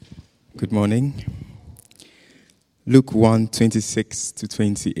Good morning. Luke 1:26 to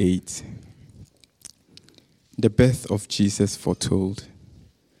 28. The birth of Jesus foretold.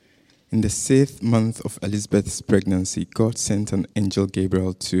 In the 6th month of Elizabeth's pregnancy, God sent an angel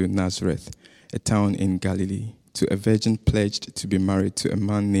Gabriel to Nazareth, a town in Galilee, to a virgin pledged to be married to a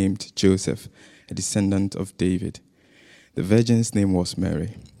man named Joseph, a descendant of David. The virgin's name was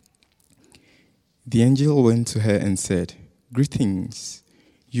Mary. The angel went to her and said, "Greetings,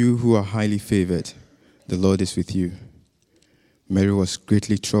 you who are highly favored. The Lord is with you." Mary was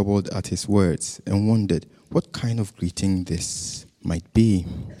greatly troubled at his words and wondered what kind of greeting this might be.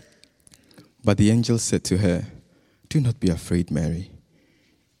 But the angel said to her, "Do not be afraid, Mary.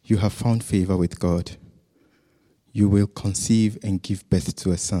 You have found favor with God. You will conceive and give birth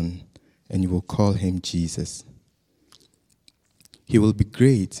to a son, and you will call him Jesus. He will be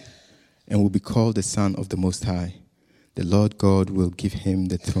great and will be called the Son of the Most High. The Lord God will give him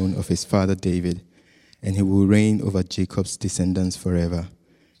the throne of his father David, and he will reign over Jacob's descendants forever.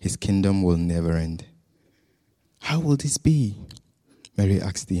 His kingdom will never end." "How will this be?" Mary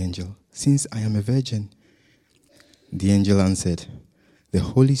asked the angel, "since I am a virgin?" The angel answered, "The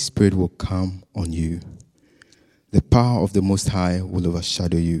Holy Spirit will come on you. The power of the Most High will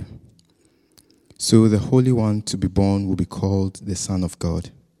overshadow you. So the Holy One to be born will be called the Son of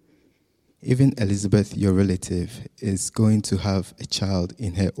God. Even Elizabeth, your relative, is going to have a child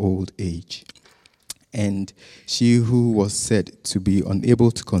in her old age. And she who was said to be unable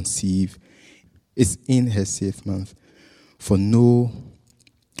to conceive is in her 6th month, for no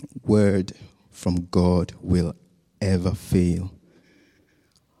word from God will ever fail."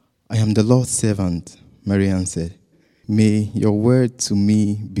 "I am the Lord's servant," Mary answered. "May your word to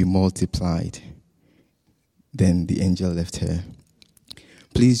me be multiplied." Then the angel left her.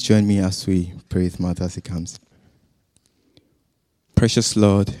 Please join me as we pray with Martha as he comes. Precious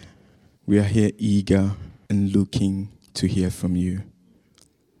Lord, we are here eager and looking to hear from you.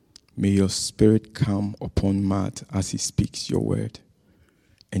 May your Spirit come upon Matt as he speaks your word,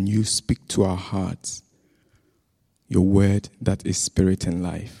 and you speak to our hearts, your word that is spirit and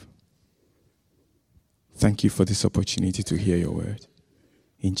life. Thank you for this opportunity to hear your word.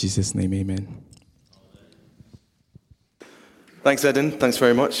 In Jesus' name, amen. Thanks, Eden. Thanks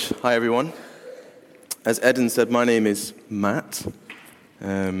very much. Hi, everyone. As Eden said, my name is Matt.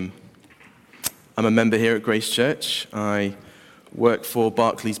 I'm a member here at Grace Church. I work for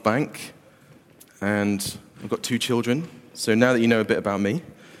Barclays Bank, and I've got 2 children. So now that you know a bit about me,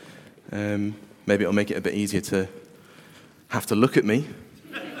 maybe it'll make it a bit easier to have to look at me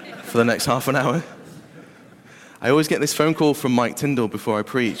for the next half an hour. I always get this phone call from Mike Tyndall before I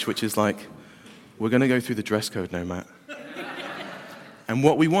preach, which is like, "We're going to go through the dress code now, Matt." And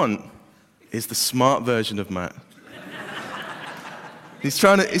what we want is the smart version of Matt. He's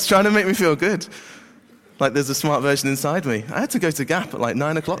trying to make me feel good. Like there's a smart version inside me. I had to go to Gap at like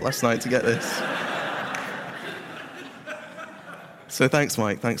 9 o'clock last night to get this. So thanks,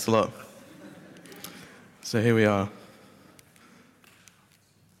 Mike. Thanks a lot. So here we are.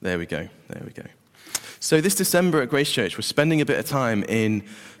 There we go. So this December at Grace Church, we're spending a bit of time in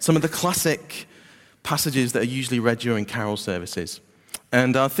some of the classic passages that are usually read during carol services.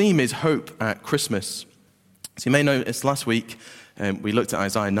 And our theme is hope at Christmas. So you may notice last week we looked at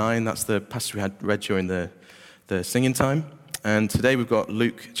Isaiah 9. That's the passage we had read during the singing time. And today we've got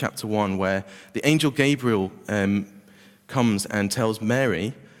Luke chapter 1, where the angel Gabriel comes and tells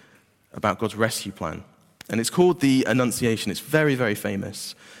Mary about God's rescue plan. And it's called the Annunciation. It's very, very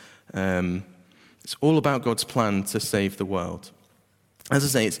famous. It's all about God's plan to save the world. As I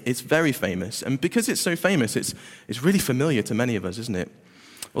say, it's very famous. And because it's so famous, it's really familiar to many of us, isn't it?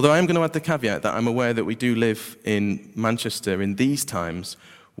 Although I am going to add the caveat that I'm aware that we do live in Manchester in these times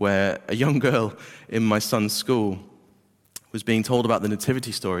where a young girl in my son's school was being told about the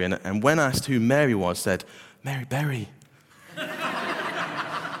nativity story, and when asked who Mary was, said, "Mary Berry."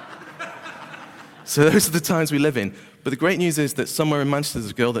 So those are the times we live in. But the great news is that somewhere in Manchester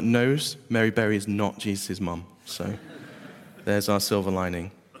there's a girl that knows Mary Berry is not Jesus' mum. So there's our silver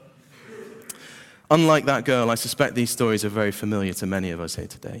lining. Unlike that girl, I suspect these stories are very familiar to many of us here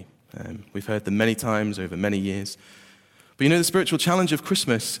today. We've heard them many times over many years. But you know, the spiritual challenge of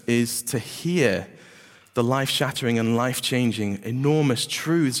Christmas is to hear the life-shattering and life-changing, enormous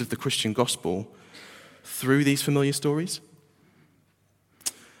truths of the Christian gospel through these familiar stories.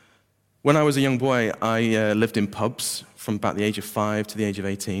 When I was a young boy, I lived in pubs from about the age of 5 to the age of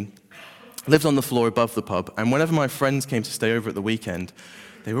 18. I lived on the floor above the pub, and whenever my friends came to stay over at the weekend,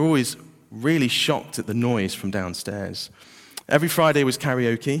 they were always really shocked at the noise from downstairs. Every Friday was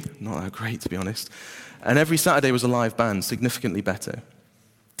karaoke, not that great to be honest, and every Saturday was a live band, significantly better.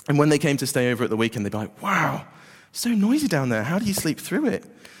 And when they came to stay over at the weekend, they'd be like, wow, so noisy down there. How do you sleep through it?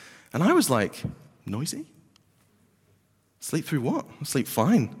 And I was like, noisy? Sleep through what? I sleep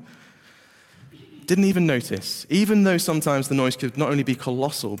fine. Didn't even notice, even though sometimes the noise could not only be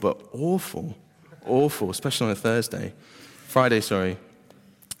colossal, but awful, especially on a Friday,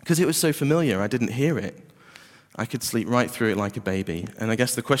 because it was so familiar, I didn't hear it. I could sleep right through it like a baby. And I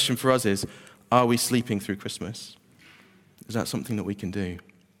guess the question for us is, are we sleeping through Christmas? Is that something that we can do?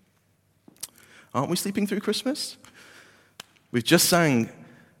 Aren't we sleeping through Christmas? We've just sang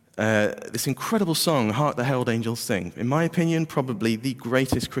this incredible song, Hark the Herald Angels Sing. In my opinion, probably the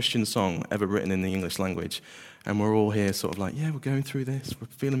greatest Christian song ever written in the English language. And we're all here sort of like, yeah, we're going through this. We're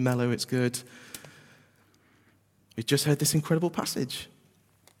feeling mellow. It's good. We've just heard this incredible passage.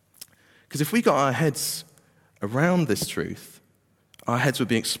 Because if we got our heads around this truth, our heads would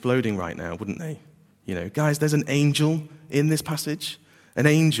be exploding right now, wouldn't they? You know, guys, there's an angel in this passage. An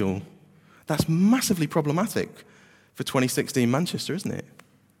angel. That's massively problematic for 2016 Manchester, isn't it?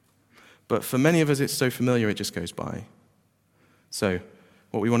 But for many of us, it's so familiar, it just goes by. So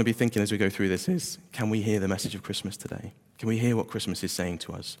what we want to be thinking as we go through this is, can we hear the message of Christmas today? Can we hear what Christmas is saying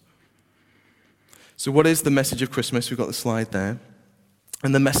to us? So what is the message of Christmas? We've got the slide there.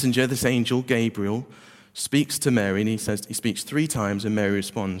 And the messenger, this angel, Gabriel, speaks to Mary, and he speaks 3 times, and Mary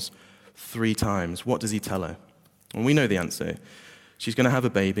responds 3 times. What does he tell her? Well, we know the answer. She's going to have a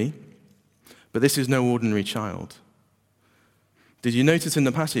baby, but this is no ordinary child. Did you notice in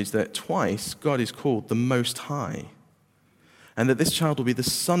the passage that twice God is called the Most High, and that this child will be the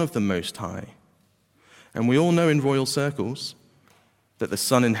Son of the Most High? And we all know in royal circles that the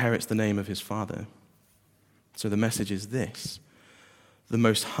Son inherits the name of his Father. So the message is this: the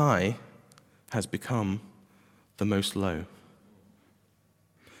Most High has become the Most Low.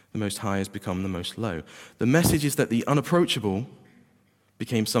 The Most High has become the Most Low. The message is that the unapproachable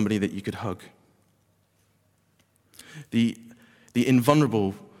became somebody that you could hug. The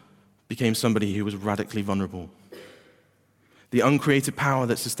invulnerable became somebody who was radically vulnerable. The uncreated power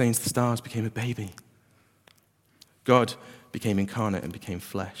that sustains the stars became a baby. God became incarnate and became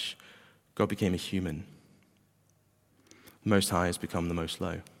flesh. God became a human. The Most High has become the Most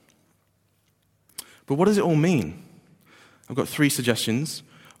Low. But what does it all mean? I've got 3 suggestions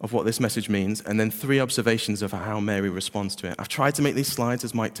of what this message means, and then 3 observations of how Mary responds to it. I've tried to make these slides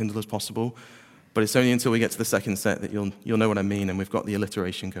as Mike Tyndall as possible, but it's only until we get to the second set that you'll know what I mean, and we've got the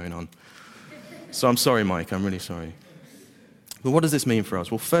alliteration going on. So I'm sorry, Mike, I'm really sorry. But what does this mean for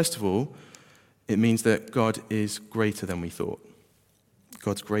us? Well, first of all, it means that God is greater than we thought.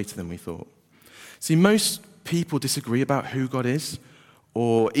 God's greater than we thought. See, most people disagree about who God is,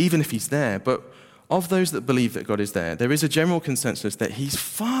 or even if he's there, but of those that believe that God is there, there is a general consensus that he's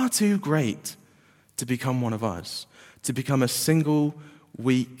far too great to become one of us, to become a single,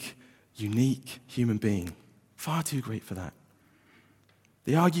 weak, unique human being. Far too great for that.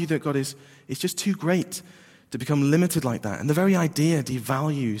 They argue that God is just too great to become limited like that, and the very idea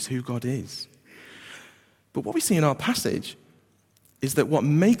devalues who God is. But what we see in our passage is that what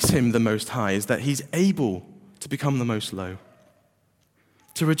makes him the Most High is that he's able to become the Most Low.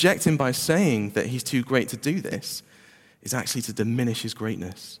 To reject him by saying that he's too great to do this is actually to diminish his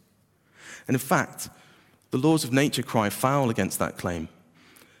greatness. And in fact, the laws of nature cry foul against that claim.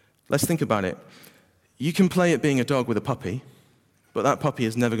 Let's think about it. You can play at being a dog with a puppy, but that puppy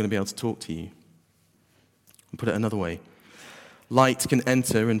is never going to be able to talk to you. And put it another way. Light can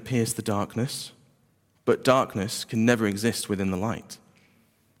enter and pierce the darkness, but darkness can never exist within the light.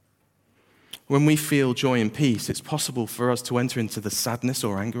 When we feel joy and peace, it's possible for us to enter into the sadness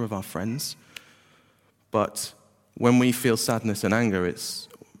or anger of our friends. But when we feel sadness and anger, it's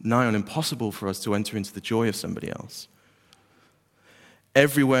nigh on impossible for us to enter into the joy of somebody else.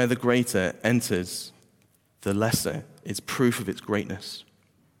 Everywhere the greater enters, the lesser is proof of its greatness.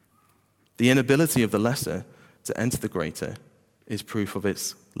 The inability of the lesser to enter the greater is proof of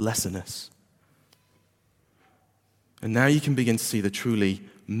its lesserness. And now you can begin to see the truly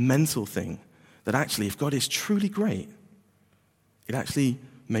mental thing, that actually, if God is truly great, it actually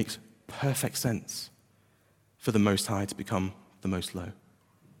makes perfect sense for the Most High to become the Most Low.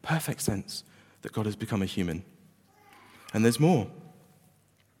 Perfect sense that God has become a human. And there's more.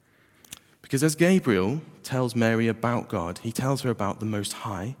 Because as Gabriel tells Mary about God, he tells her about the Most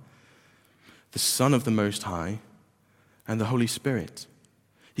High, the Son of the Most High, and the Holy Spirit.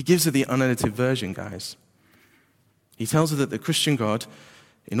 He gives her the unedited version, guys. He tells her that the Christian God,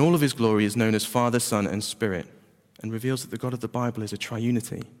 in all of his glory, is known as Father, Son, and Spirit, and reveals that the God of the Bible is a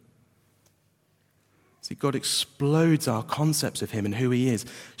triunity. See, God explodes our concepts of him and who he is,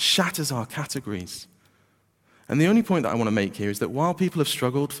 shatters our categories. And the only point that I want to make here is that while people have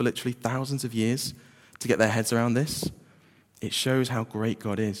struggled for literally thousands of years to get their heads around this, it shows how great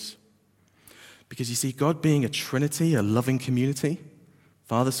God is. Because you see, God being a Trinity, a loving community,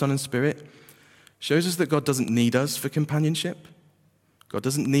 Father, Son, and Spirit, shows us that God doesn't need us for companionship. God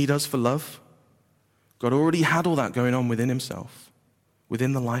doesn't need us for love. God already had all that going on within himself,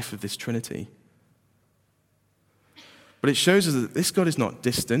 within the life of this Trinity. But it shows us that this God is not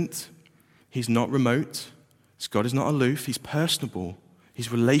distant. He's not remote. This God is not aloof. He's personable.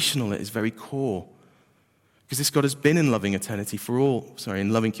 He's relational at his very core. Because this God has been in loving community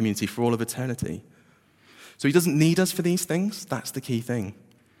for all of eternity. So he doesn't need us for these things. That's the key thing.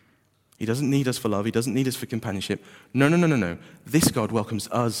 He doesn't need us for love. He doesn't need us for companionship. No. This God welcomes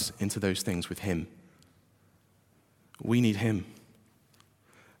us into those things with him. We need him.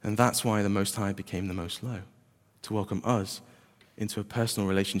 And that's why the Most High became the Most Low, to welcome us into a personal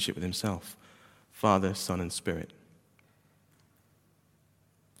relationship with himself, Father, Son, and Spirit.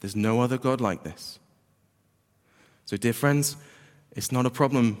 There's no other God like this. So, dear friends, it's not a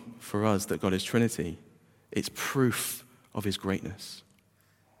problem for us that God is Trinity. It's proof of his greatness.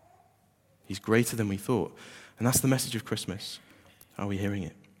 He's greater than we thought. And that's the message of Christmas. Are we hearing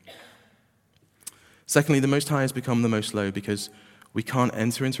it? Secondly, the Most High has become the Most Low because we can't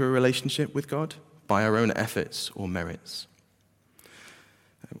enter into a relationship with God by our own efforts or merits.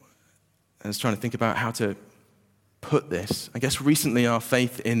 I was trying to think about how to put this. I guess recently our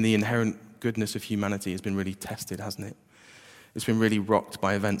faith in the inherent goodness of humanity has been really tested, hasn't it? It's been really rocked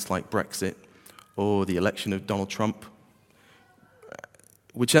by events like Brexit or the election of Donald Trump.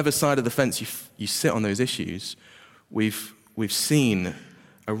 Whichever side of the fence you sit on those issues, we've seen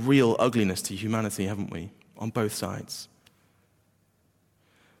a real ugliness to humanity, haven't we? On both sides.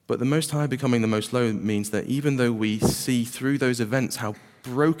 But the Most High becoming the Most Low means that even though we see through those events how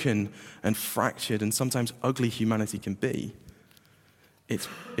broken and fractured and sometimes ugly humanity can be,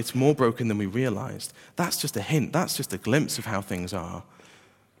 it's more broken than we realized. That's just a hint. That's just a glimpse of how things are.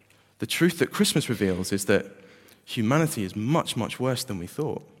 The truth that Christmas reveals is that humanity is much, much worse than we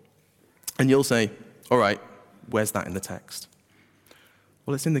thought. And you'll say, all right, where's that in the text?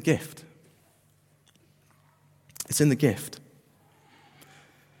 Well, it's in the gift. It's in the gift.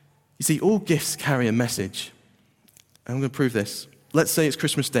 You see, all gifts carry a message. And I'm going to prove this. Let's say it's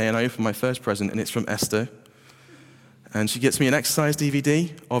Christmas Day and I open my first present and it's from Esther. And she gets me an exercise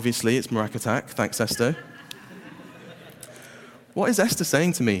DVD. Obviously, it's Marac Attack. Thanks, Esther. What is Esther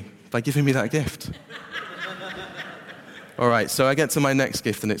saying to me by giving me that gift? All right, so I get to my next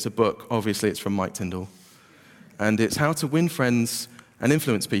gift and it's a book. Obviously, it's from Mike Tyndall. And it's How to Win Friends and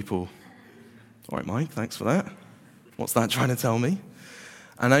Influence People. All right, Mike, thanks for that. What's that trying to tell me?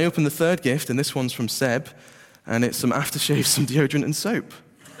 And I open the third gift, and this one's from Seb, and it's some aftershave, some deodorant, and soap.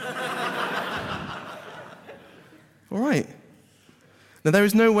 All right. Now, there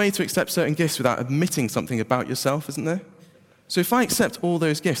is no way to accept certain gifts without admitting something about yourself, isn't there? So if I accept all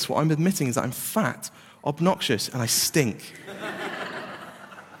those gifts, what I'm admitting is that I'm fat, obnoxious, and I stink.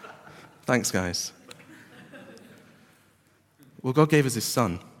 Thanks, guys. Well, God gave us his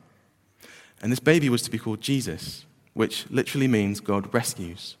son. And this baby was to be called Jesus, which literally means God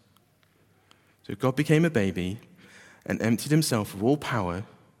rescues. So God became a baby and emptied himself of all power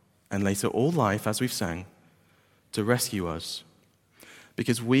and later all life, as we've sang, to rescue us.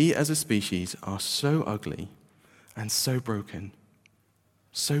 Because we as a species are so ugly and so broken,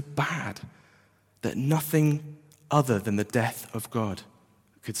 so bad, that nothing other than the death of God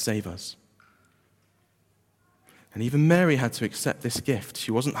could save us. And even Mary had to accept this gift.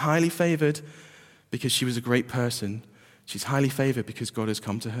 She wasn't highly favored because she was a great person. She's highly favored because God has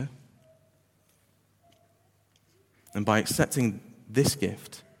come to her. And by accepting this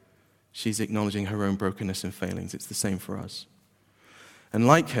gift, she's acknowledging her own brokenness and failings. It's the same for us. And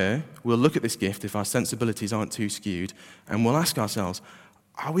like her, we'll look at this gift if our sensibilities aren't too skewed, and we'll ask ourselves,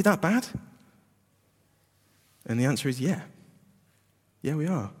 are we that bad? And the answer is yeah. Yeah, we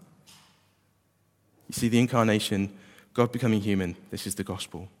are. You see, the incarnation, God becoming human, this is the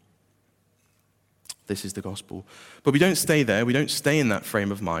gospel. This is the gospel. But we don't stay there. We don't stay in that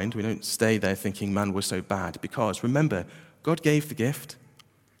frame of mind. We don't stay there thinking, man, we're so bad. Because remember, God gave the gift.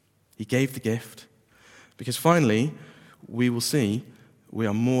 He gave the gift. Because finally, we will see we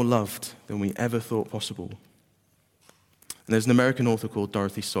are more loved than we ever thought possible. And there's an American author called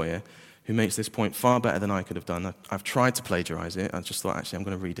Dorothy Sawyer who makes this point far better than I could have done. I've tried to plagiarize it. I just thought, actually, I'm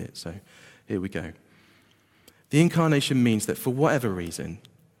going to read it. So here we go. The incarnation means that for whatever reason,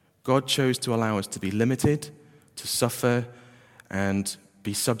 God chose to allow us to be limited, to suffer, and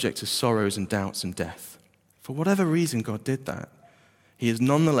be subject to sorrows and doubts and death. For whatever reason, God did that. he has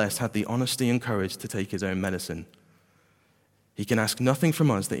nonetheless had the honesty and courage to take his own medicine. He can ask nothing from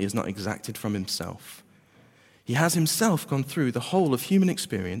us that he has not exacted from himself. He has himself gone through the whole of human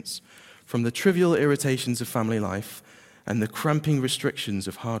experience, from the trivial irritations of family life and the cramping restrictions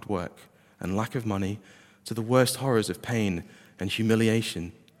of hard work and lack of money, to the worst horrors of pain and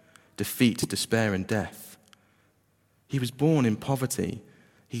humiliation, defeat, despair, and death. He was born in poverty.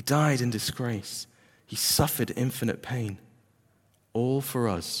 He died in disgrace. He suffered infinite pain, all for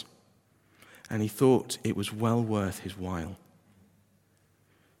us. And he thought it was well worth his while.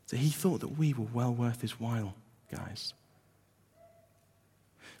 So he thought that we were well worth his while, guys.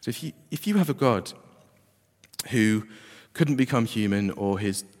 So if you have a God who couldn't become human or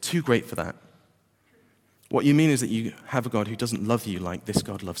is too great for that, what you mean is that you have a God who doesn't love you like this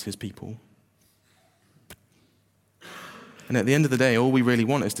God loves his people. And at the end of the day, all we really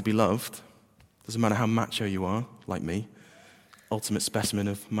want is to be loved. Doesn't matter how macho you are, like me. Ultimate specimen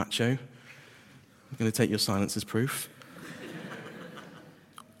of macho. I'm going to take your silence as proof.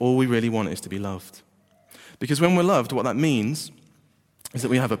 All we really want is to be loved. Because when we're loved, what that means is that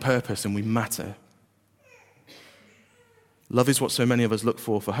we have a purpose and we matter. Love is what so many of us look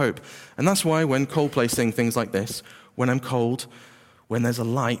for hope. And that's why when Coldplay sing things like this, when I'm cold, there's a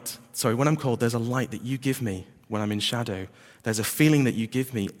light that you give me when I'm in shadow. There's a feeling that you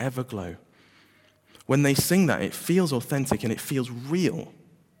give me, everglow. When they sing that, it feels authentic and it feels real.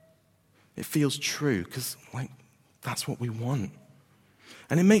 It feels true, because that's what we want.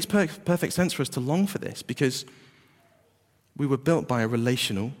 And it makes perfect sense for us to long for this, because we were built by a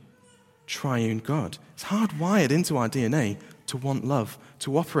relational, triune God. It's hardwired into our DNA to want love,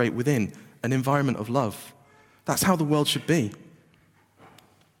 to operate within an environment of love. That's how the world should be.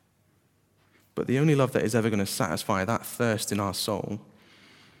 But the only love that is ever going to satisfy that thirst in our soul,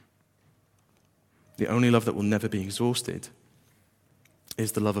 the only love that will never be exhausted,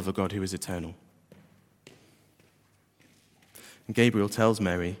 is the love of a God who is eternal. And Gabriel tells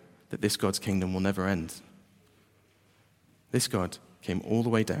Mary that this God's kingdom will never end. This God came all the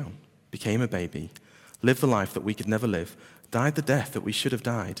way down, became a baby, lived the life that we could never live, died the death that we should have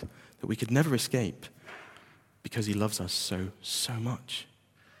died, that we could never escape, because he loves us so, so much.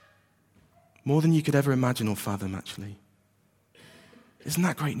 More than you could ever imagine or fathom, actually. Isn't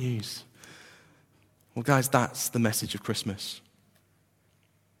that great news? Well, guys, that's the message of Christmas.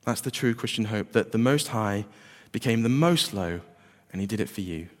 That's the true Christian hope, that the Most High became the most low, and he did it for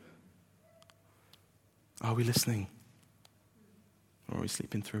you. Are we listening? Or are we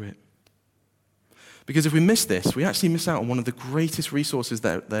sleeping through it? Because if we miss this, we actually miss out on one of the greatest resources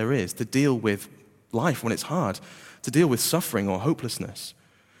that there is to deal with life when it's hard, to deal with suffering or hopelessness.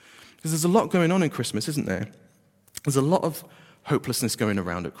 Because there's a lot going on in Christmas, isn't there? There's a lot of hopelessness going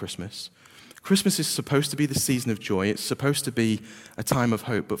around at Christmas. Christmas is supposed to be the season of joy. It's supposed to be a time of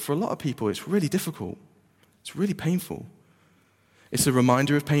hope. But for a lot of people, it's really difficult. It's really painful. It's a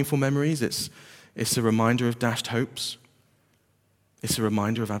reminder of painful memories. It's a reminder of dashed hopes. It's a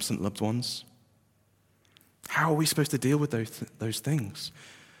reminder of absent loved ones. How are we supposed to deal with those things?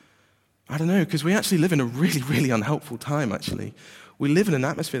 I don't know, because we actually live in a really, really unhelpful time, actually. We live in an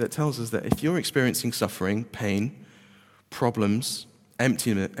atmosphere that tells us that if you're experiencing suffering, pain, problems,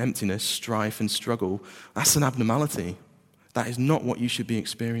 emptiness, strife, and struggle, that's an abnormality. That is not what you should be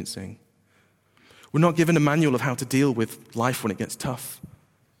experiencing. We're not given a manual of how to deal with life when it gets tough.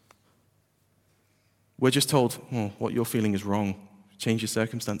 We're just told, what you're feeling is wrong. Change your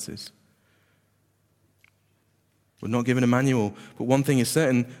circumstances. We're not given a manual, but one thing is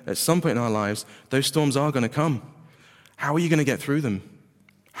certain, at some point in our lives, those storms are going to come. How are you going to get through them?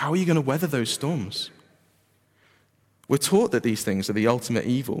 How are you going to weather those storms? We're taught that these things are the ultimate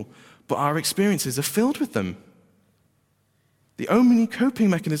evil, but our experiences are filled with them. The only coping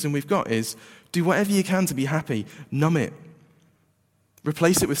mechanism we've got is do whatever you can to be happy, numb it,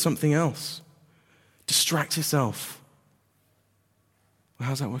 replace it with something else, distract yourself. Well,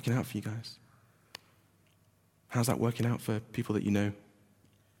 how's that working out for you guys? How's that working out for people that you know?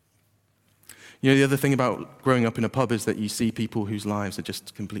 You know, the other thing about growing up in a pub is that you see people whose lives are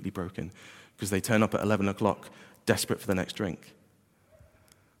just completely broken because they turn up at 11 o'clock desperate for the next drink.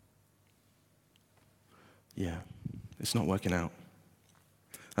 Yeah, it's not working out.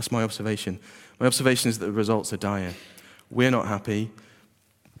 That's my observation. My observation is that the results are dire. We're not happy.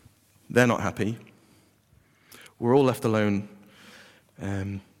 They're not happy. We're all left alone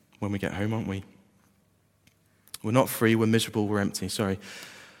when we get home, aren't we? We're not free, we're miserable, we're empty, sorry.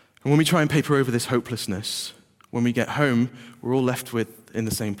 And when we try and paper over this hopelessness, when we get home, we're all left in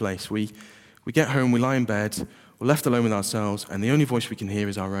the same place. We get home, we lie in bed, we're left alone with ourselves, and the only voice we can hear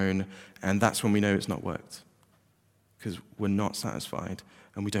is our own, and that's when we know it's not worked. because we're not satisfied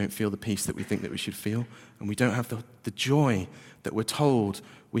and we don't feel the peace that we think that we should feel, and we don't have the joy that we're told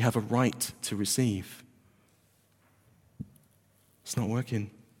we have a right to receive. It's not working.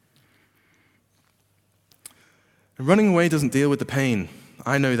 And running away doesn't deal with the pain.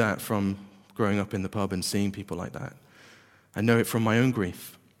 I know that from growing up in the pub and seeing people like that. I know it from my own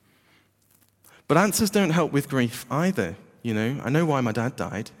grief. But answers don't help with grief either, you know. I know why my dad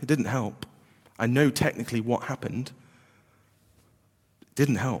died. It didn't help. I know technically what happened. It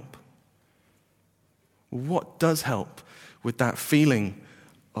didn't help. What does help with that feeling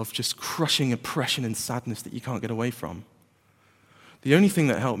of just crushing oppression and sadness that you can't get away from? The only thing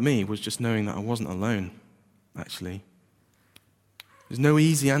that helped me was just knowing that I wasn't alone, actually. There's no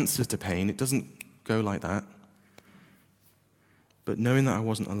easy answers to pain. It doesn't go like that. But knowing that I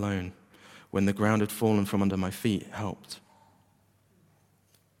wasn't alone when the ground had fallen from under my feet helped.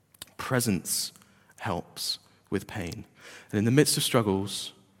 Presence helps with pain. And in the midst of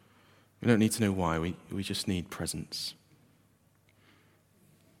struggles, we don't need to know why. We just need presence.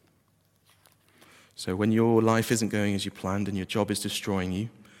 So when your life isn't going as you planned and your job is destroying you,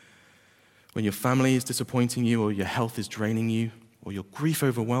 when your family is disappointing you or your health is draining you or your grief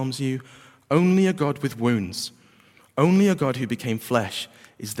overwhelms you, only a God with wounds, only a God who became flesh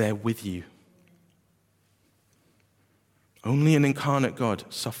is there with you. Only an incarnate God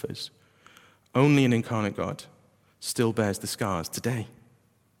suffers. Only an incarnate God still bears the scars today.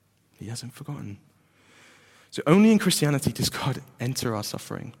 He hasn't forgotten. So only in Christianity does God enter our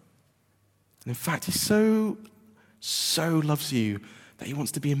suffering. And in fact, he so loves you that he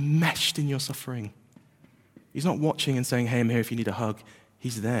wants to be enmeshed in your suffering. He's not watching and saying, hey, I'm here if you need a hug.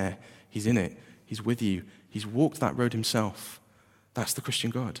 He's there. He's in it. He's with you. He's walked that road himself. That's the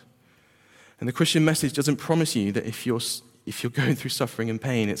Christian God. And the Christian message doesn't promise you that if you're going through suffering and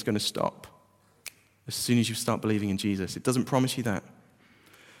pain, it's going to stop as soon as you start believing in Jesus. It doesn't promise you that.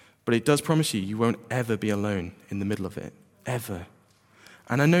 But it does promise you won't ever be alone in the middle of it. Ever.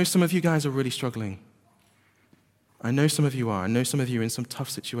 And I know some of you guys are really struggling. I know some of you are. I know some of you are in some tough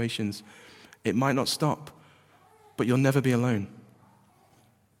situations. It might not stop, but you'll never be alone.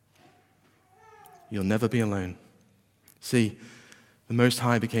 You'll never be alone. See, the Most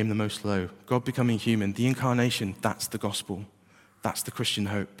High became the Most Low. God becoming human, the incarnation, that's the gospel. That's the Christian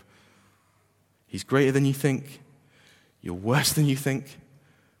hope. He's greater than you think. You're worse than you think.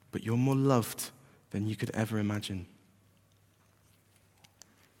 But you're more loved than you could ever imagine.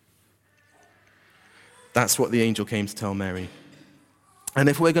 That's what the angel came to tell Mary. And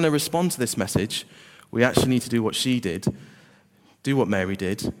if we're going to respond to this message, we actually need to do what she did, do what Mary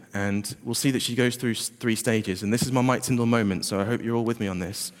did, and we'll see that she goes through 3 stages. And this is my Mike Tyndall moment, so I hope you're all with me on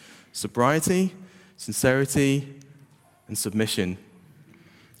this. Sobriety, sincerity, and submission.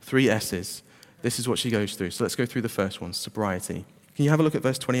 3 S's. This is what she goes through. So let's go through the first one, sobriety. Can you have a look at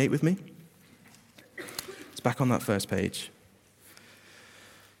verse 28 with me? It's back on that first page.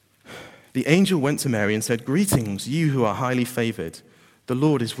 The angel went to Mary and said, "Greetings, you who are highly favored. The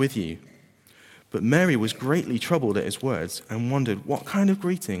Lord is with you." But Mary was greatly troubled at his words and wondered what kind of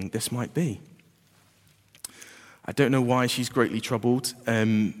greeting this might be. I don't know why she's greatly troubled.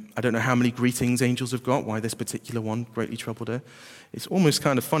 I don't know how many greetings angels have got, why this particular one greatly troubled her. It's almost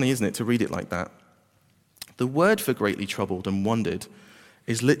kind of funny, isn't it, to read it like that. The word for greatly troubled and wondered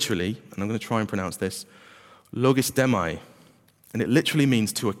is literally, and I'm going to try and pronounce this, logisdemai, and it literally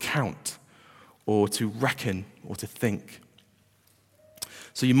means to account or to reckon or to think.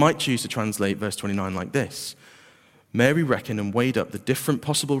 So you might choose to translate verse 29 like this. Mary reckoned and weighed up the different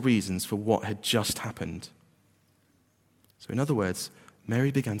possible reasons for what had just happened. So in other words,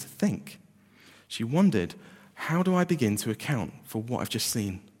 Mary began to think. She wondered, how do I begin to account for what I've just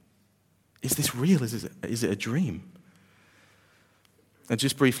seen? Is this real? Is it a dream? And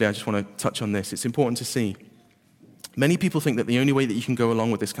just briefly, I just want to touch on this. It's important to see. Many people think that the only way that you can go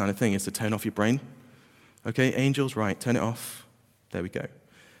along with this kind of thing is to turn off your brain. Okay, angels, right, turn it off. There we go.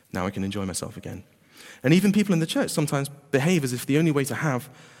 Now I can enjoy myself again. And even people in the church sometimes behave as if the only way to have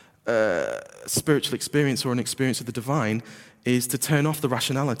a spiritual experience or an experience of the divine is to turn off the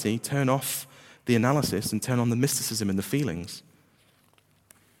rationality, turn off the analysis, and turn on the mysticism and the feelings.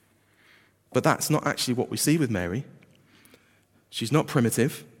 But that's not actually what we see with Mary. She's not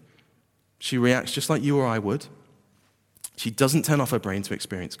primitive. She reacts just like you or I would. She doesn't turn off her brain to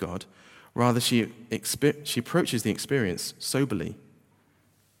experience God. Rather, she approaches the experience soberly.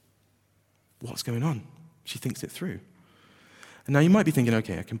 What's going on? She thinks it through. And now you might be thinking,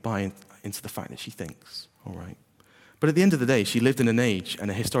 okay, I can buy into the fact that she thinks. All right. But at the end of the day, she lived in an age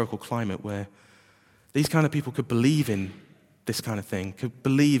and a historical climate where these kind of people could believe in this kind of thing, could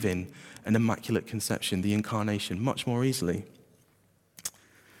believe in an immaculate conception, the incarnation, much more easily.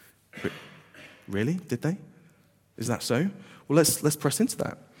 Really? Did they? Is that so? Well, let's press into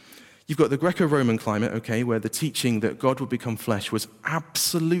that. You've got the Greco-Roman climate, okay, where the teaching that God would become flesh was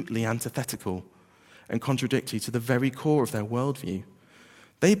absolutely antithetical and contradictory to the very core of their worldview.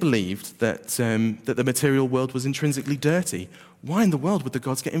 They believed that the material world was intrinsically dirty. Why in the world would the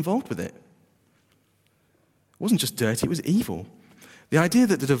gods get involved with it? It wasn't just dirty, it was evil. The idea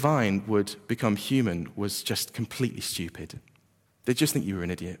that the divine would become human was just completely stupid. They just think you were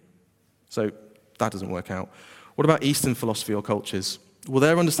an idiot. So that doesn't work out. What about Eastern philosophy or cultures? Well,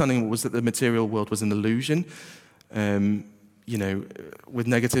 their understanding was that the material world was an illusion, with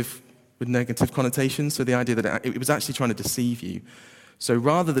negative connotations. So the idea that it was actually trying to deceive you. So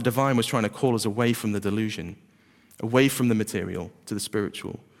rather, the divine was trying to call us away from the delusion, away from the material to the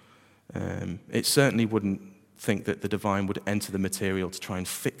spiritual. It certainly wouldn't think that the divine would enter the material to try and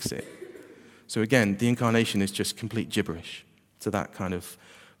fix it. So again, the incarnation is just complete gibberish to that kind of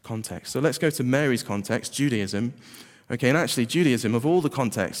context. So let's go to Mary's context, Judaism. Okay, and actually Judaism, of all the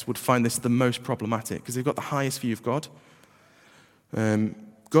contexts, would find this the most problematic because they've got the highest view of God.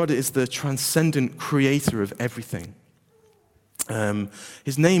 God is the transcendent creator of everything.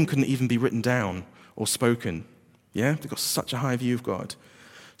 His name couldn't even be written down or spoken. Yeah, they've got such a high view of God.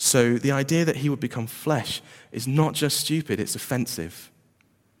 So the idea that he would become flesh is not just stupid, it's offensive.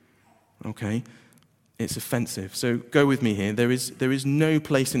 Okay? It's offensive. So go with me here. There is no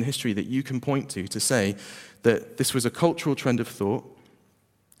place in history that you can point to say that this was a cultural trend of thought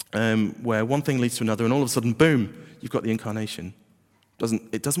where one thing leads to another and all of a sudden, boom, you've got the incarnation.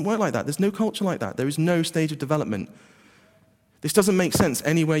 It doesn't work like that. There's no culture like that. There is no stage of development. This doesn't make sense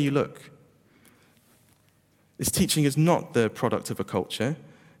anywhere you look. This teaching is not the product of a culture,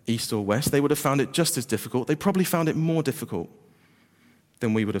 East or West. They would have found it just as difficult. They probably found it more difficult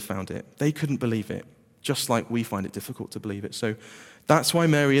than we would have found it. They couldn't believe it, just like we find it difficult to believe it. So that's why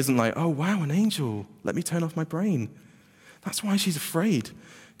Mary isn't like, oh, wow, an angel. Let me turn off my brain. That's why she's afraid,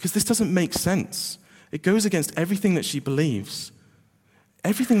 because this doesn't make sense. It goes against everything that she believes,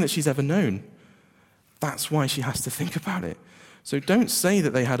 everything that she's ever known. That's why she has to think about it. So don't say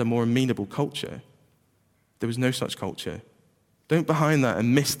that they had a more amenable culture. There was no such culture. Don't behind that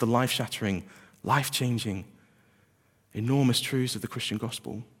and miss the life-shattering, life-changing, enormous truths of the Christian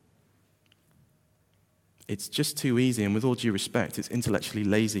gospel. It's just too easy, and with all due respect, it's intellectually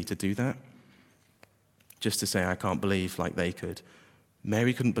lazy to do that. Just to say, I can't believe like they could.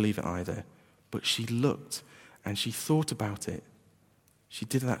 Mary couldn't believe it either, but she looked and she thought about it. She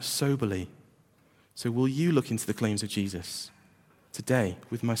did that soberly. So will you look into the claims of Jesus today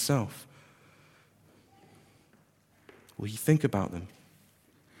with myself? Will you think about them?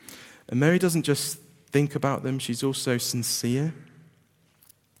 And Mary doesn't just think about them, she's also sincere.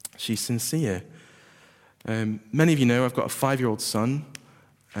 She's sincere. Many of you know I've got a 5-year-old son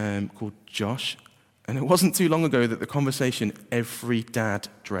called Josh, and it wasn't too long ago that the conversation every dad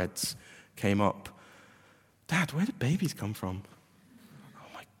dreads came up. Dad, where did babies come from? Oh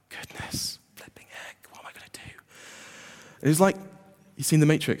my goodness, flipping heck, what am I going to do? It was like, you've seen The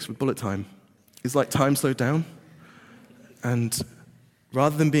Matrix with bullet time. It's like time slowed down. And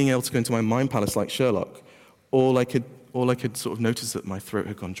rather than being able to go into my mind palace like Sherlock, all I could sort of notice that my throat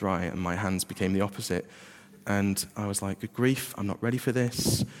had gone dry and my hands became the opposite. And I was like, good grief, I'm not ready for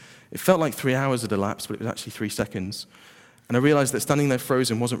this. It felt like 3 hours had elapsed, but it was actually 3 seconds. And I realized that standing there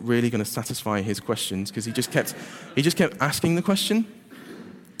frozen wasn't really going to satisfy his questions because he just kept asking the question.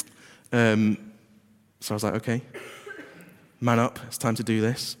 So I was like, okay, man up, it's time to do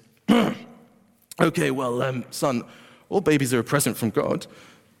this. Okay, well, son, all babies are a present from God.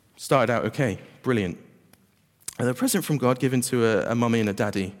 Started out okay, brilliant. And they're a present from God given to a mummy and a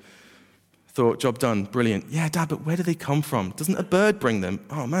daddy. Thought, job done, brilliant. Yeah, Dad, but where do they come from? Doesn't a bird bring them?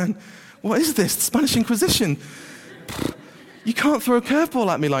 Oh, man, what is this? The Spanish Inquisition. You can't throw a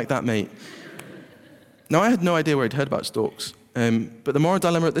curveball at me like that, mate. Now, I had no idea where I'd heard about storks. But the moral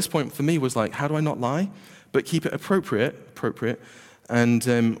dilemma at this point for me was like, how do I not lie, but keep it appropriate,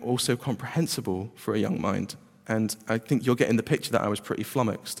 and also comprehensible for a young mind? And I think you're getting the picture that I was pretty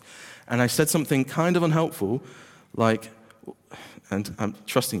flummoxed. And I said something kind of unhelpful, like, and I'm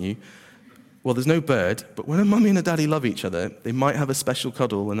trusting you, well, there's no bird, but when a mummy and a daddy love each other, they might have a special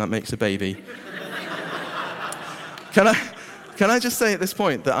cuddle and that makes a baby. Can I just say at this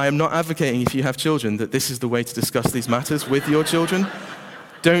point that I am not advocating, if you have children, that this is the way to discuss these matters with your children?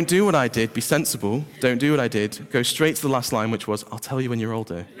 Don't do what I did, be sensible. Don't do what I did. Go straight to the last line, which was, I'll tell you when you're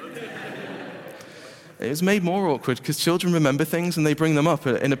older. It was made more awkward because children remember things and they bring them up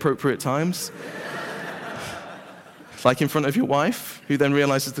at inappropriate times. Like in front of your wife, who then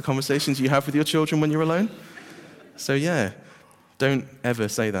realizes the conversations you have with your children when you're alone. So yeah, don't ever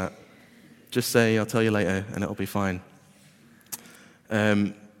say that. Just say, I'll tell you later, and it'll be fine.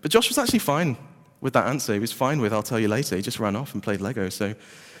 But Josh was actually fine with that answer. He was fine with, I'll tell you later. He just ran off and played Lego. So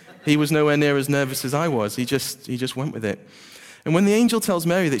he was nowhere near as nervous as I was. He just went with it. And when the angel tells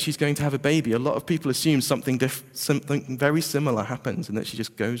Mary that she's going to have a baby, a lot of people assume something very similar happens and that she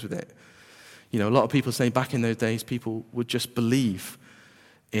just goes with it. You know, a lot of people say back in those days, people would just believe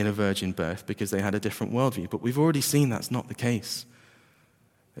in a virgin birth because they had a different worldview. But we've already seen that's not the case.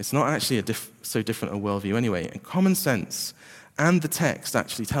 It's not actually so different a worldview anyway. And common sense and the text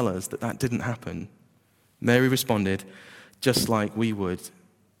actually tell us that that didn't happen. Mary responded just like we would.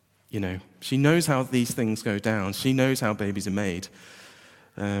 You know, she knows how these things go down. She knows how babies are made.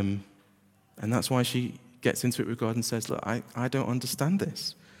 And that's why she gets into it with God and says, look, I don't understand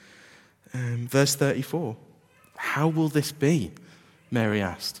this. Verse 34, how will this be? Mary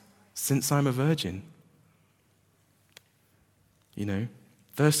asked, since I'm a virgin. You know,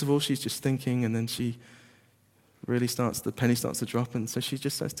 first of all, she's just thinking, and then she really the penny starts to drop, and so she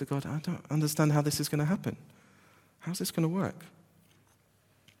just says to God, I don't understand how this is going to happen. How's this going to work?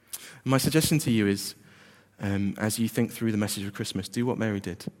 My suggestion to you is, as you think through the message of Christmas, do what Mary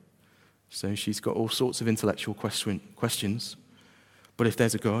did. So she's got all sorts of intellectual questions, but if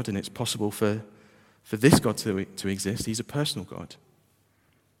there's a God, and it's possible for this God to exist, he's a personal God.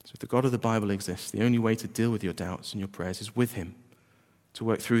 So if the God of the Bible exists, the only way to deal with your doubts and your prayers is with him, to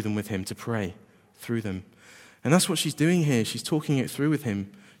work through them with him, to pray through them. And that's what she's doing here. She's talking it through with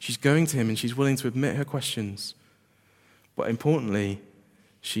him. She's going to him, and she's willing to admit her questions. But importantly,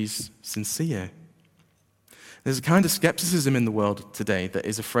 she's sincere. There's a kind of skepticism in the world today that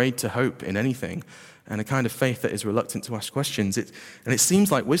is afraid to hope in anything, and a kind of faith that is reluctant to ask questions. And it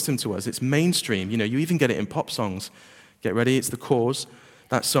seems like wisdom to us. It's mainstream. You know, you even get it in pop songs. Get ready, it's The Cause,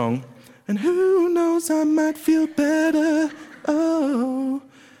 that song. And who knows, I might feel better, oh,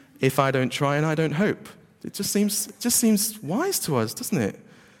 if I don't try and I don't hope. It just seems wise to us, doesn't it?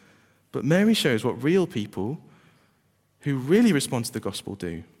 But Mary shows what real people who really respond to the gospel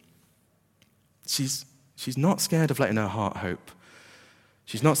do. She's not scared of letting her heart hope.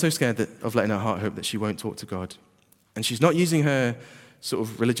 She's not so scared of letting her heart hope that she won't talk to God. And she's not using her sort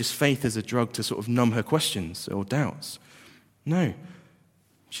of religious faith as a drug to sort of numb her questions or doubts. No.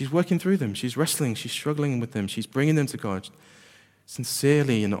 She's working through them. She's wrestling. She's struggling with them. She's bringing them to God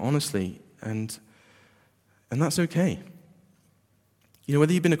sincerely and honestly. And that's okay. You know,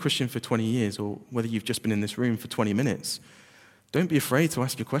 whether you've been a Christian for 20 years or whether you've just been in this room for 20 minutes, don't be afraid to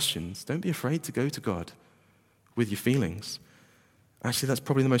ask your questions. Don't be afraid to go to God with your feelings. Actually, that's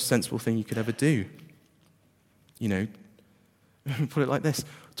probably the most sensible thing you could ever do. You know, put it like this.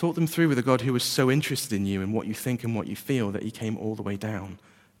 Talk them through with a God who was so interested in you and what you think and what you feel that he came all the way down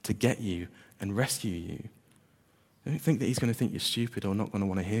to get you and rescue you. Don't think that he's going to think you're stupid or not going to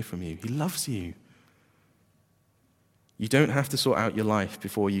want to hear from you. He loves you. You don't have to sort out your life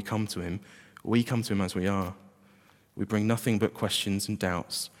before you come to him. We come to him as we are. We bring nothing but questions and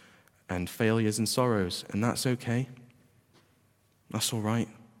doubts and failures and sorrows, and that's okay. That's all right.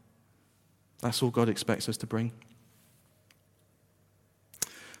 That's all God expects us to bring.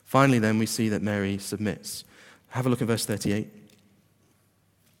 Finally, then, we see that Mary submits. Have a look at verse 38.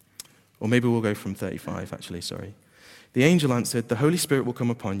 Or maybe we'll go from 35, actually, sorry. The angel answered, "The Holy Spirit will come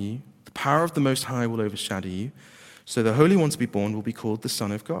upon you. The power of the Most High will overshadow you. So the Holy One to be born will be called the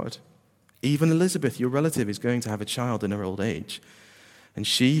Son of God. Even Elizabeth, your relative, is going to have a child in her old age. And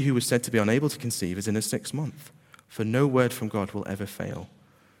she who was said to be unable to conceive is in her 6th month. For no word from God will ever fail."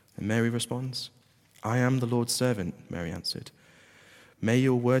 And Mary responds, "I am the Lord's servant," Mary answered. "May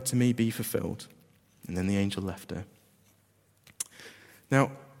your word to me be fulfilled." And then the angel left her.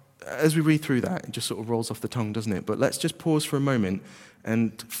 Now, as we read through that, it just sort of rolls off the tongue, doesn't it? But let's just pause for a moment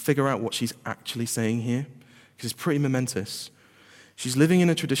and figure out what she's actually saying here, because it's pretty momentous. She's living in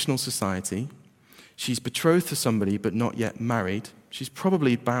a traditional society. She's betrothed to somebody but not yet married. She's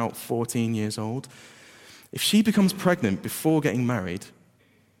probably about 14 years old. If she becomes pregnant before getting married,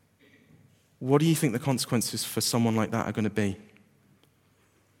 what do you think the consequences for someone like that are going to be?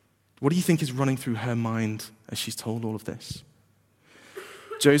 What do you think is running through her mind as she's told all of this?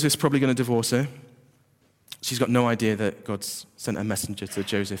 Joseph's probably going to divorce her. She's got no idea that God's sent a messenger to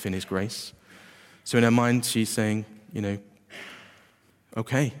Joseph in his grace. So in her mind, she's saying, you know,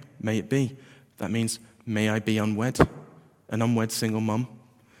 okay, may it be. That means, may I be unwed, an unwed single mum.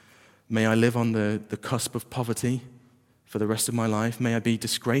 May I live on the cusp of poverty for the rest of my life. May I be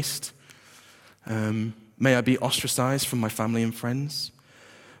disgraced. May I be ostracized from my family and friends.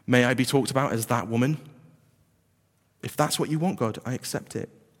 May I be talked about as that woman. If that's what you want, God, I accept it.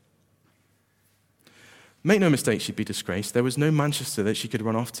 Make no mistake, she'd be disgraced. There was no Manchester that she could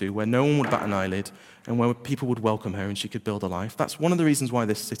run off to where no one would bat an eyelid and where people would welcome her and she could build a life. That's one of the reasons why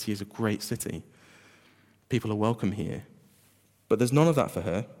this city is a great city. People are welcome here. But there's none of that for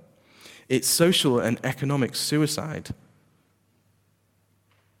her. It's social and economic suicide.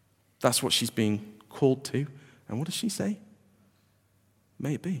 That's what she's being called to. And what does she say?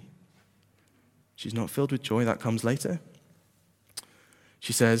 May it be. She's not filled with joy. That comes later.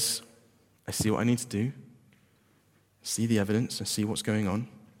 She says, I see what I need to do. I see the evidence. I see what's going on.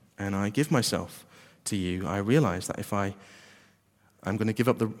 And I give myself to you. I realize that if I'm going to give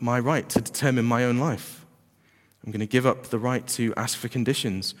up my right to determine my own life. I'm going to give up the right to ask for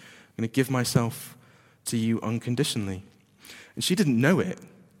conditions. I'm going to give myself to you unconditionally. And she didn't know it,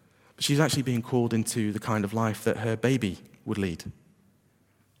 but she's actually being called into the kind of life that her baby would lead.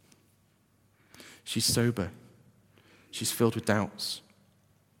 She's sober. She's filled with doubts.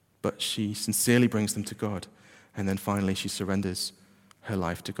 But she sincerely brings them to God. And then finally she surrenders her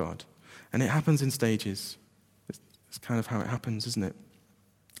life to God. And it happens in stages. It's kind of how it happens, isn't it?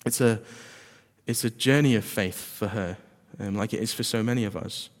 It's a journey of faith for her, like it is for so many of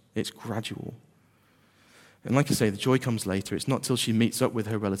us. It's gradual. And like I say, the joy comes later. It's not till she meets up with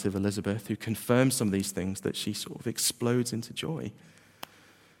her relative Elizabeth, who confirms some of these things, that she sort of explodes into joy.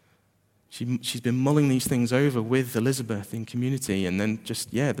 She's been mulling these things over with Elizabeth in community, and then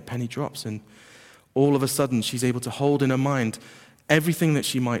the penny drops, and all of a sudden she's able to hold in her mind everything that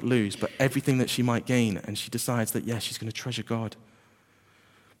she might lose, but everything that she might gain, and she decides that, she's going to treasure God.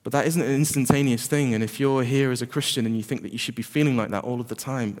 But that isn't an instantaneous thing, and if you're here as a Christian and you think that you should be feeling like that all of the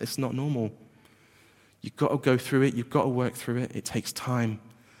time, it's not normal. You've got to go through it. You've got to work through it. It takes time.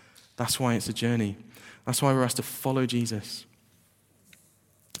 That's why it's a journey. That's why we're asked to follow Jesus.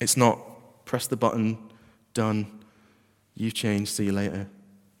 It's not press the button, done, you've changed, see you later.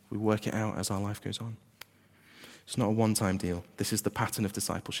 We work it out as our life goes on. It's not a one-time deal. This is the pattern of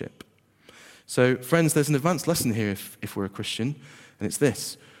discipleship. So, friends, there's an advanced lesson here if we're a Christian, and it's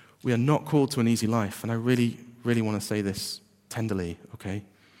this. We are not called to an easy life, and I really, really want to say this tenderly, okay?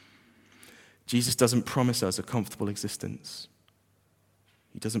 Jesus doesn't promise us a comfortable existence.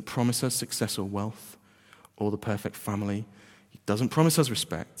 He doesn't promise us success or wealth or the perfect family. He doesn't promise us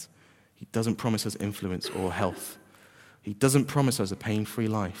respect. He doesn't promise us influence or health. He doesn't promise us a pain-free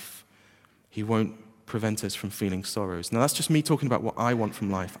life. He won't prevent us from feeling sorrows. Now, that's just me talking about what I want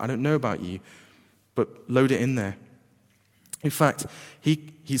from life. I don't know about you, but load it in there. In fact,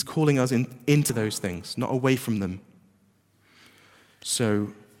 he's calling us into those things, not away from them.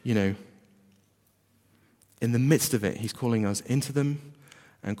 So, in the midst of it, he's calling us into them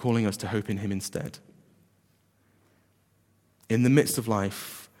and calling us to hope in him instead. In the midst of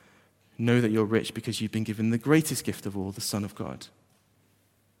life, know that you're rich because you've been given the greatest gift of all, the Son of God.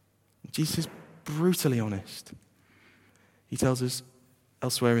 Jesus is brutally honest. He tells us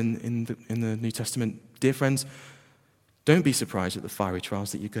elsewhere in the New Testament, dear friends, don't be surprised at the fiery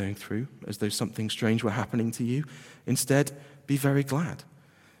trials that you're going through, as though something strange were happening to you. Instead, be very glad,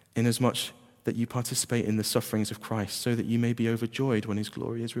 inasmuch that you participate in the sufferings of Christ, so that you may be overjoyed when his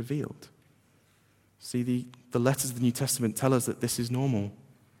glory is revealed. See, the letters of the New Testament tell us that this is normal.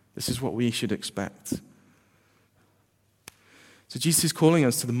 This is what we should expect. So Jesus is calling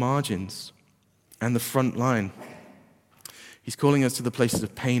us to the margins and the front line. He's calling us to the places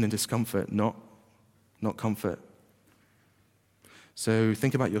of pain and discomfort, not comfort. So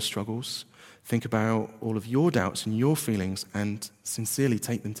think about your struggles. Think about all of your doubts and your feelings and sincerely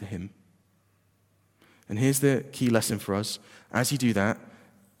take them to him. And here's the key lesson for us. As you do that,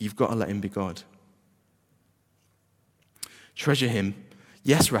 you've got to let him be God. Treasure him.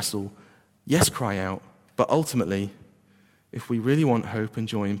 Yes, wrestle. Yes, cry out. But ultimately, if we really want hope and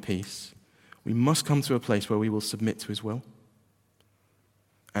joy and peace, we must come to a place where we will submit to his will.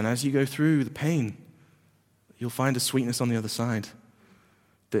 And as you go through the pain, you'll find a sweetness on the other side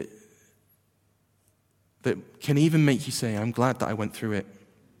that can even make you say, I'm glad that I went through it.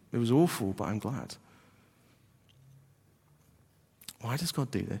 It was awful, but I'm glad. Why does God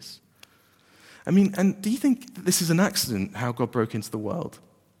do this? I mean, and do you think that this is an accident, how God broke into the world?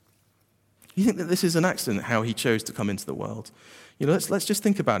 You think that this is an accident, how he chose to come into the world? Let's just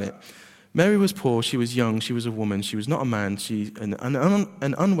think about it. Mary was poor, she was young, she was a woman, she was not a man, she's an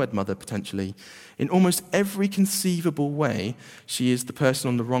unwed mother, potentially. In almost every conceivable way, she is the person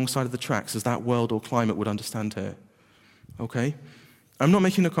on the wrong side of the tracks as that world or climate would understand her. Okay? I'm not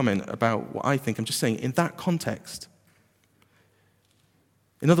making a comment about what I think, I'm just saying, in that context.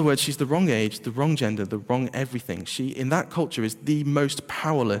 In other words, she's the wrong age, the wrong gender, the wrong everything. She, in that culture, is the most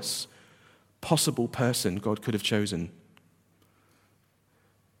powerless possible person God could have chosen.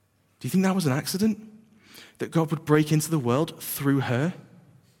 Do you think that was an accident? That God would break into the world through her?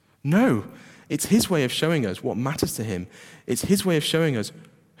 No. It's his way of showing us what matters to him. It's his way of showing us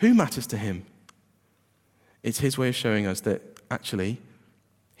who matters to him. It's his way of showing us that actually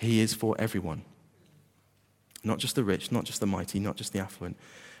he is for everyone. Not just the rich, not just the mighty, not just the affluent.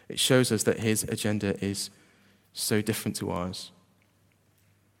 It shows us that his agenda is so different to ours.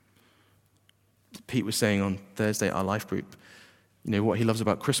 Pete was saying on Thursday at our life group, what he loves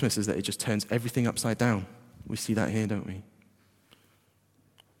about Christmas is that it just turns everything upside down. We see that here, don't we?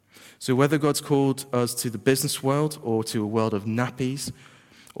 So whether God's called us to the business world or to a world of nappies,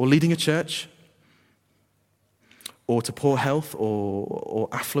 or leading a church, or to poor health or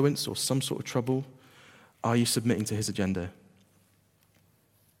affluence or some sort of trouble, are you submitting to his agenda?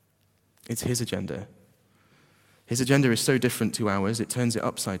 It's his agenda. His agenda is so different to ours, it turns it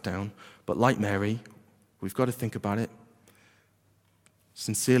upside down. But like Mary, we've got to think about it,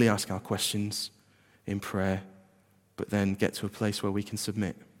 sincerely ask our questions in prayer, but then get to a place where we can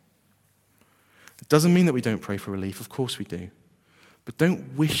submit. It doesn't mean that we don't pray for relief. Of course we do. But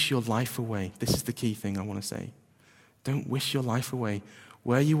don't wish your life away. This is the key thing I want to say. Don't wish your life away.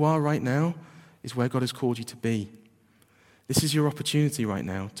 Where you are right now is where God has called you to be. This is your opportunity right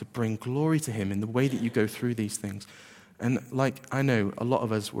now to bring glory to him in the way that you go through these things. And I know a lot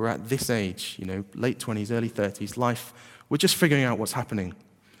of us, we're at this age, late 20s, early 30s, life, we're just figuring out what's happening.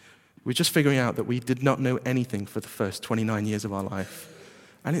 We're just figuring out that we did not know anything for the first 29 years of our life.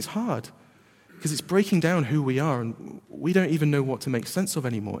 And it's hard, because it's breaking down who we are, and we don't even know what to make sense of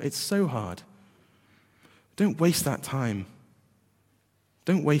anymore. It's so hard. Don't waste that time.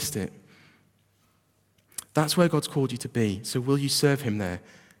 Don't waste it. That's where God's called you to be. So will you serve him there,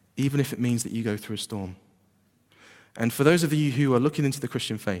 even if it means that you go through a storm? And for those of you who are looking into the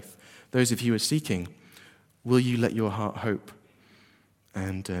Christian faith, those of you who are seeking, will you let your heart hope?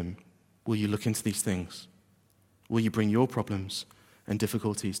 And will you look into these things? Will you bring your problems and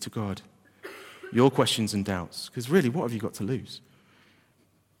difficulties to God? Your questions and doubts? Because really, what have you got to lose?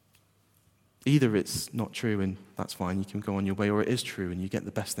 Either it's not true and that's fine, you can go on your way, or it is true and you get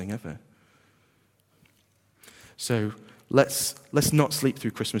the best thing ever. So let's not sleep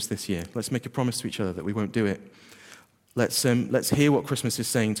through Christmas this year. Let's make a promise to each other that we won't do it. Let's hear what Christmas is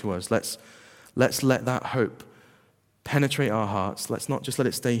saying to us. Let's let that hope penetrate our hearts. Let's not just let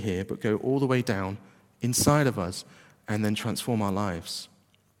it stay here, but go all the way down inside of us and then transform our lives.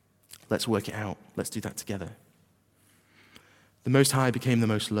 Let's work it out. Let's do that together. The Most High became the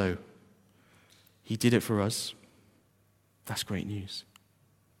Most Low. He did it for us. That's great news.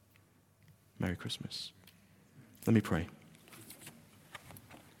 Merry Christmas. Let me pray.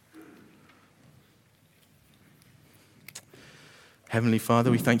 Heavenly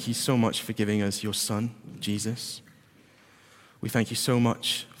Father, we thank you so much for giving us your Son, Jesus. We thank you so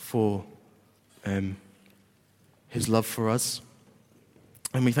much for his love for us.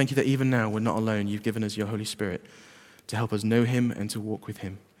 And we thank you that even now we're not alone. You've given us your Holy Spirit to help us know him and to walk with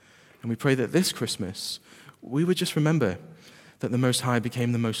him. And we pray that this Christmas we would just remember that the Most High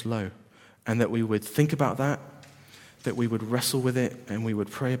became the Most Low, and that we would think about that we would wrestle with it, and we would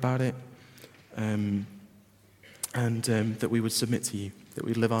pray about it, and that we would submit to you, that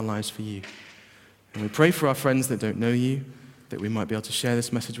we'd live our lives for you. And we pray for our friends that don't know you, that we might be able to share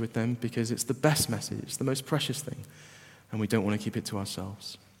this message with them, because it's the best message, it's the most precious thing, and we don't want to keep it to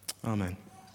ourselves. Amen.